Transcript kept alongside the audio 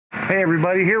Hey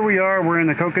everybody, here we are. We're in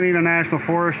the Coconino National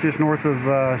Forest just north of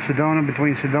Sedona,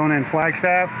 between Sedona and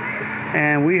Flagstaff,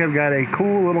 and we have got a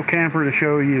cool little camper to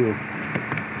show you.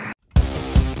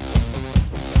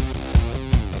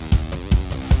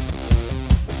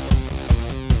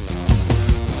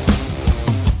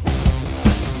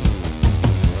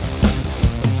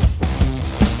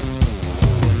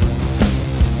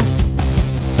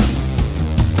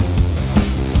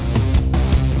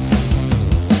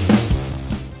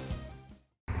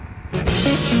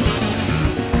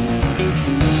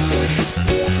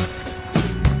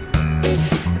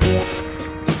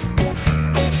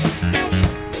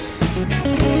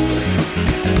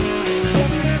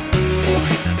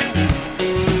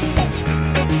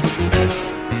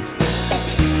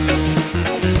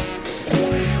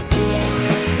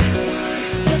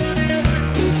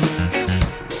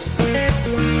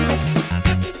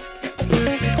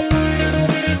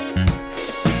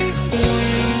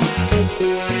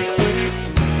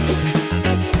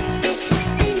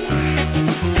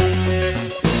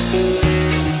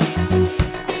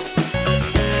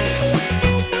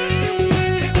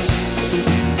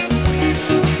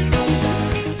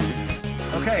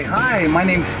 Hi, my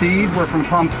name's Steve. We're from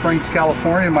Palm Springs,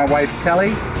 California. My wife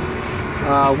Kelly.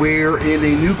 We're in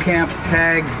a NuCamp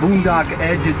Tag Boondock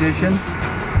Edge edition.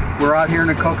 We're out here in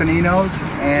the Coconinos,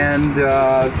 and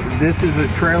this is a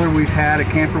trailer we've had, a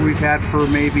camper we've had for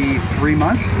maybe 3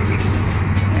 months,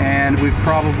 and we've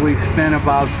probably spent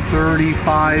about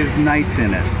 35 nights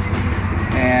in it.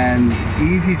 And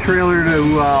easy trailer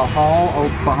to haul.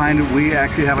 Behind it, we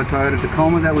actually have a Toyota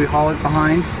Tacoma that we haul it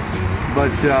behind.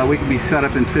 But we can be set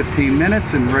up in 15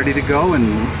 minutes and ready to go, and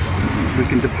we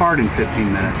can depart in 15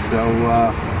 minutes. So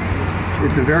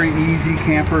it's a very easy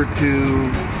camper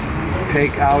to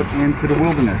take out into the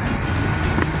wilderness.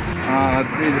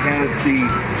 It has the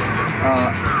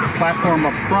platform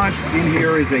up front. In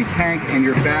here is a tank and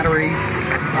your battery.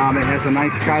 It has a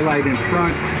nice skylight in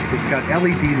front. It's got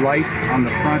LED lights on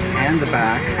the front and the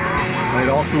back. It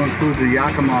also includes a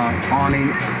Yakima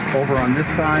awning over on this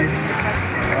side.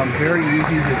 Very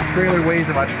easy. The trailer weighs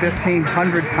about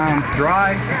 1,500 pounds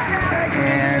dry,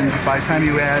 and by the time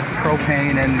you add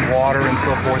propane and water and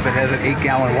so forth, it has an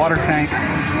 8-gallon water tank.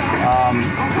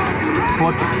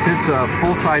 Fits a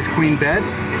full-size queen bed,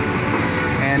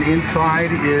 and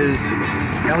inside is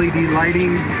LED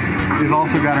lighting. We've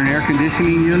also got an air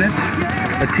conditioning unit,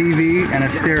 a TV, and a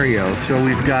stereo. So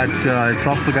we've got, it's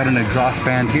also got an exhaust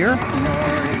fan here.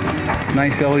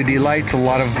 Nice LED lights, a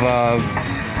lot of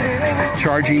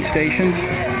charging stations.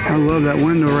 I love that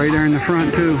window right there in the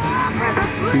front too.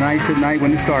 It's nice at night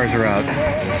when the stars are out.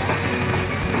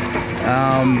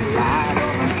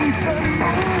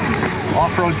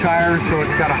 Off-road tires, so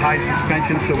it's got a high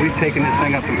suspension, so we've taken this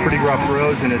thing on some pretty rough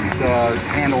roads, and it's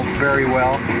handled very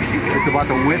well. It's about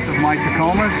the width of my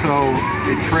Tacoma, so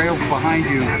it trails behind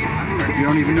you. You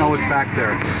don't even know it's back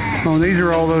there. Oh, these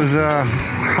are all those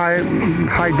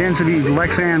high density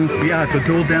Lexan. Yeah, it's a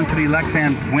dual density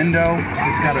Lexan window.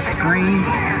 It's got a screen,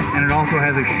 and it also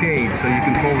has a shade, so you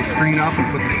can pull the screen up and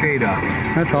put the shade up.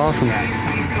 That's awesome.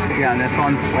 Yeah, and that's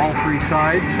on all 3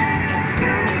 sides.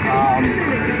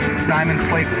 Diamond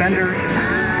plate fenders.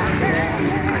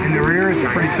 In the rear, it's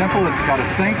pretty simple. It's got a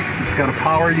sink. It's got a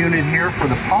power unit here for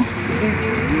the pump.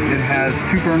 It has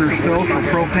 2 burner stove for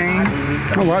propane.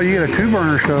 Oh wow, you get a 2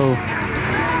 burner stove.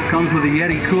 Comes with a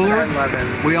Yeti cooler.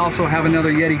 We also have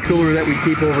another Yeti cooler that we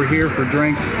keep over here for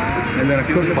drinks, and then a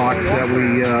cook box that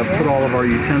we put all of our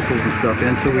utensils and stuff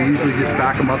in. So we usually just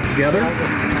back them up together.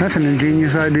 That's an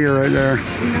ingenious idea right there.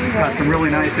 It's got some really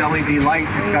nice LED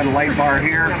lights. It's got a light bar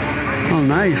here. Oh,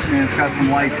 nice. And it's got some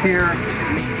lights here.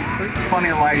 Plenty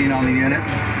of lighting on the unit.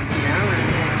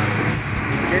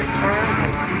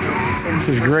 This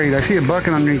is great. I see a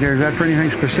bucket underneath there. Is that for anything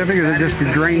specific, or is it just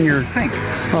to drain your sink?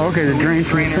 Oh, okay, to drain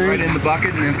from the sink. Right in the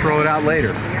bucket and then throw it out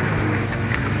later.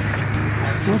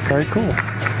 Okay, cool.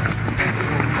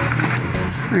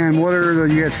 And what are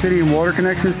you got city and water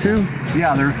connections too?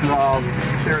 Yeah, there's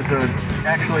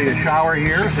actually a shower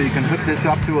here, so you can hook this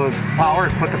up to a power,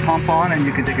 put the pump on, and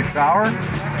you can take a shower.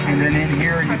 And then in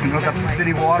here you can hook up the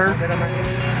city water,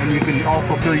 and you can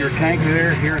also fill your tank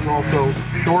there. Here's also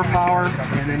shore power,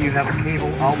 and then you have a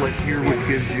cable outlet here which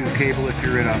gives you cable if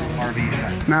you're in an RV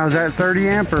site. Now is that 30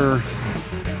 amp or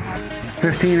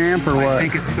 15 amp or what? I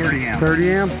think it's 30 amp.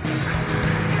 30 amp?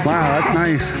 Wow, that's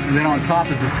nice. And then on top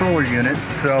is a solar unit,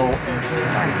 so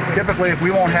typically if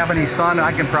we won't have any sun,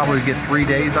 I can probably get 3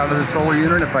 days out of the solar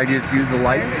unit if I just use the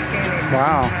lights.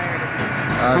 Wow.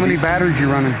 How many batteries you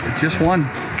running? Just one.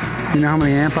 You know how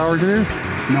many amp hours it is?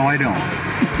 No, I don't.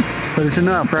 But it's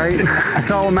enough, right? That's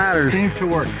all that matters. Seems to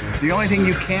work. The only thing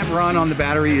you can't run on the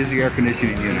battery is the air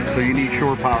conditioning unit, so you need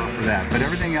shore power for that. But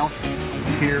everything else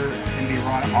here can be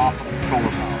run off of the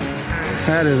solar power.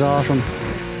 That is awesome.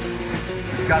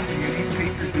 It's got the unique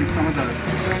features in some of the,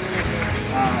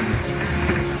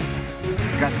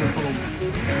 got this little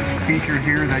feature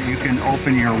here that you can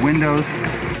open your windows.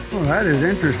 Oh, that is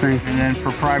interesting. And then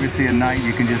for privacy at night,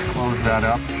 you can just close that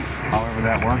up, however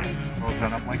that works. Close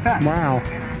that up like that. Wow.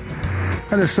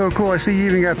 That is so cool. I see you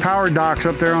even got power docks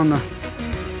up there on the,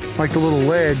 like the little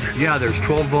ledge. Yeah, there's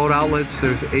 12-volt outlets,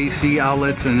 there's AC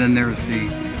outlets, and then there's the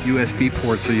USB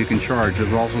ports so you can charge.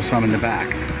 There's also some in the back.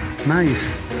 Nice.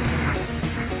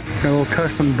 Got a little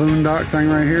custom Boondock thing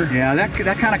right here. Yeah, that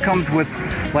kind of comes with,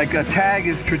 like a Tag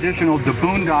is traditional, the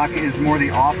Boondock is more the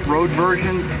off-road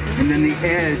version, and then the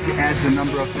Edge adds a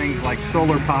number of things like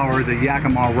solar power, the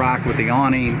Yakima rock with the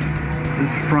awning,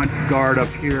 this front guard up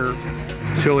here.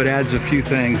 So it adds a few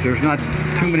things. There's not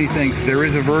too many things. There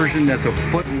is a version that's a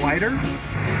foot wider,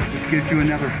 which gives you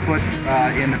another foot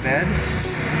in the bed.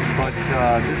 But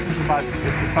this is about, it's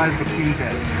the size of a queen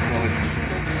bed, so it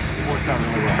works out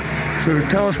really well. So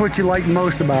tell us what you like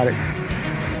most about it.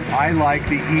 I like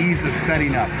the ease of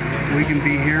setting up. We can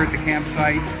be here at the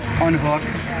campsite, unhook.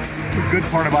 The good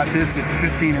part about this, it's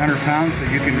 1,500 pounds, so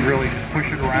you can really just push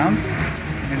it around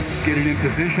and get it in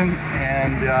position,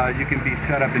 and you can be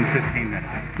set up in 15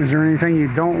 minutes. Is there anything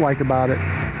you don't like about it?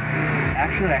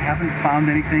 Actually, I haven't found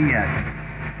anything yet.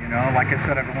 You know, like I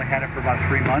said, I've only had it for about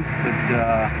 3 months, but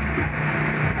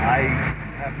I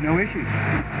have no issues.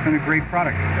 It's been a great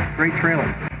product, great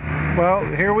trailer. Well,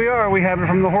 here we are. We have it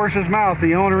from the horse's mouth,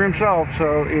 the owner himself.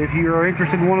 So if you are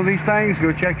interested in one of these things,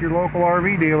 go check your local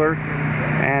RV dealer,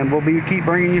 and we'll keep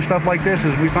bringing you stuff like this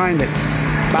as we find it.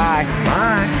 Bye.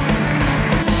 Bye.